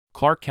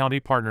Clark County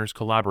partners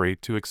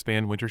collaborate to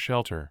expand winter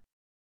shelter.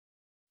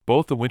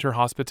 Both the Winter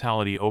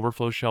Hospitality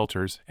Overflow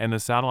Shelters and the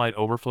Satellite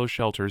Overflow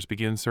Shelters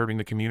begin serving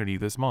the community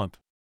this month.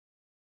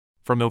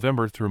 From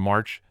November through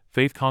March,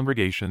 faith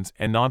congregations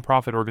and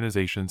nonprofit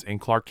organizations in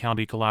Clark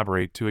County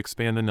collaborate to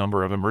expand the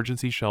number of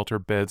emergency shelter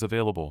beds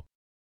available.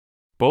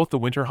 Both the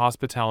Winter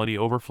Hospitality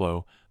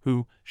Overflow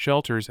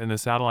shelters and the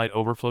Satellite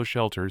Overflow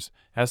Shelters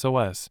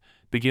 (SOS)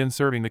 begin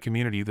serving the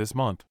community this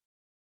month.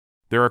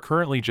 There are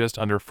currently just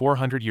under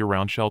 400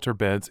 year-round shelter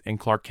beds in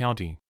Clark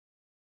County.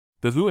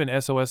 The WHO and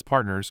SOS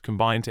partners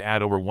combine to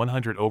add over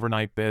 100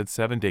 overnight beds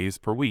 7 days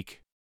per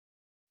week.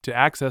 To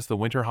access the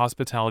Winter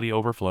Hospitality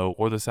Overflow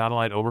or the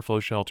Satellite Overflow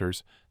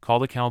Shelters, call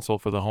the Council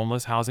for the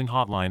Homeless Housing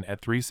Hotline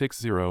at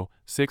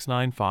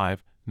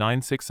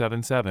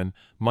 360-695-9677,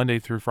 Monday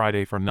through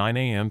Friday from 9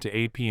 a.m. to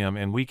 8 p.m.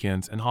 and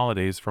weekends and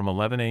holidays from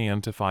 11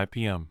 a.m. to 5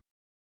 p.m.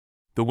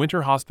 The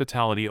Winter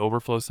Hospitality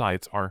Overflow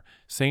sites are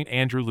St.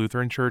 Andrew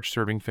Lutheran Church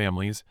serving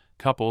families,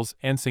 couples,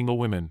 and single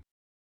women.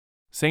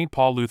 St.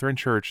 Paul Lutheran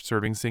Church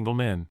serving single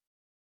men.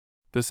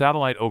 The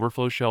Satellite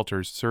Overflow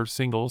Shelters serve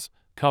singles,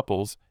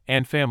 couples,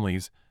 and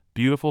families.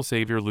 Beautiful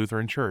Savior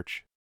Lutheran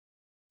Church,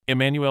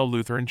 Emmanuel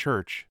Lutheran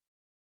Church,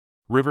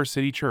 River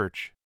City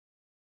Church.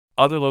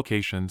 Other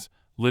locations: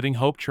 Living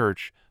Hope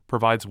Church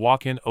provides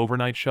walk-in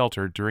overnight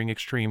shelter during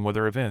extreme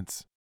weather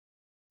events.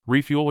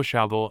 Refuel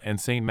Washougal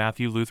and St.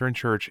 Matthew Lutheran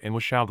Church in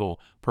Washougal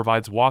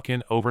provides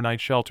walk-in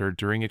overnight shelter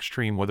during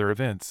extreme weather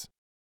events.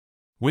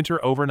 Winter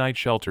overnight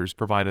shelters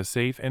provide a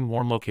safe and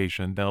warm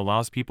location that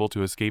allows people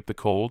to escape the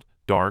cold,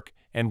 dark,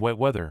 and wet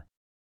weather.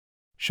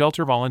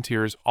 Shelter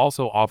volunteers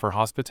also offer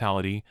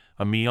hospitality,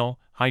 a meal,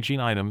 hygiene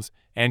items,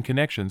 and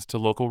connections to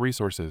local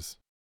resources.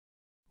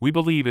 We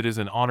believe it is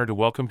an honor to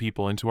welcome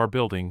people into our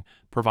building,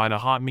 provide a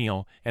hot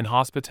meal, and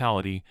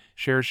hospitality,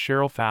 shares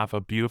Cheryl Pfaff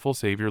of Beautiful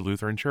Savior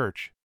Lutheran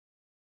Church.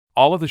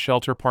 All of the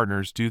shelter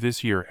partners do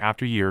this year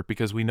after year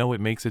because we know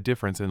it makes a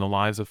difference in the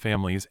lives of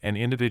families and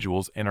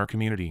individuals in our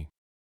community.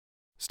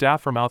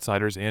 Staff from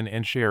Outsiders Inn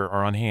and Share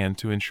are on hand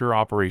to ensure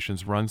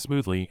operations run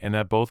smoothly and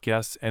that both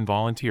guests and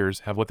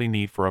volunteers have what they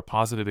need for a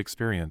positive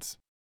experience.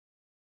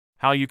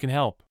 How you can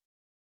help.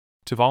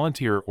 To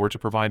volunteer or to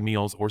provide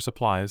meals or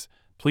supplies,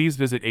 please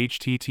visit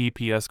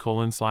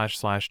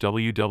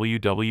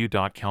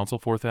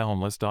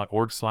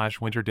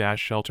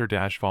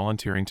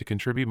https://www.councilforthehomeless.org/winter-shelter-volunteering to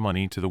contribute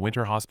money to the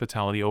Winter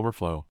Hospitality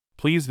Overflow.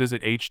 Please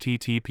visit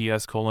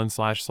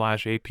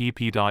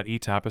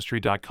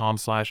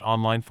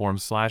https://apptapestry.com/online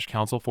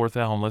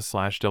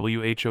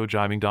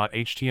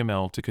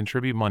forms/councilforthehomeless/whojiving.html to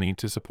contribute money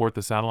to support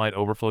the Satellite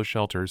Overflow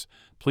Shelters.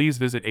 Please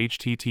visit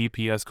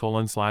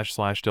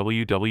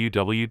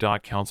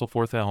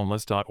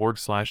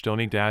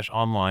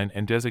https://www.councilforthehomeless.org/donate-online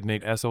and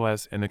designate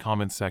SOS in the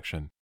comments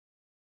section.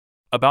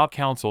 About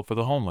Council for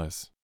the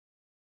Homeless.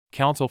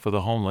 Council for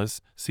the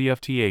Homeless,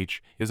 CFTH,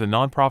 is a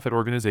nonprofit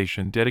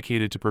organization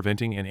dedicated to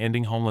preventing and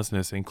ending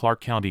homelessness in Clark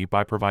County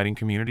by providing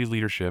community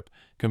leadership,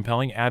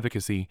 compelling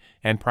advocacy,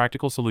 and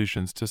practical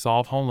solutions to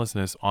solve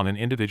homelessness on an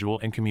individual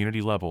and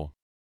community level.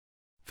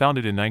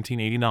 Founded in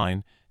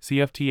 1989,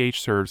 CFTH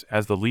serves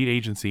as the lead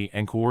agency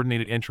and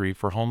coordinated entry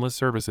for homeless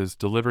services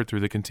delivered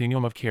through the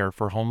Continuum of Care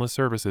for Homeless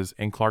Services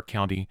in Clark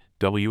County,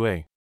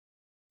 WA.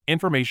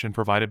 Information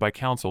provided by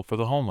Council for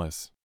the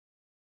Homeless.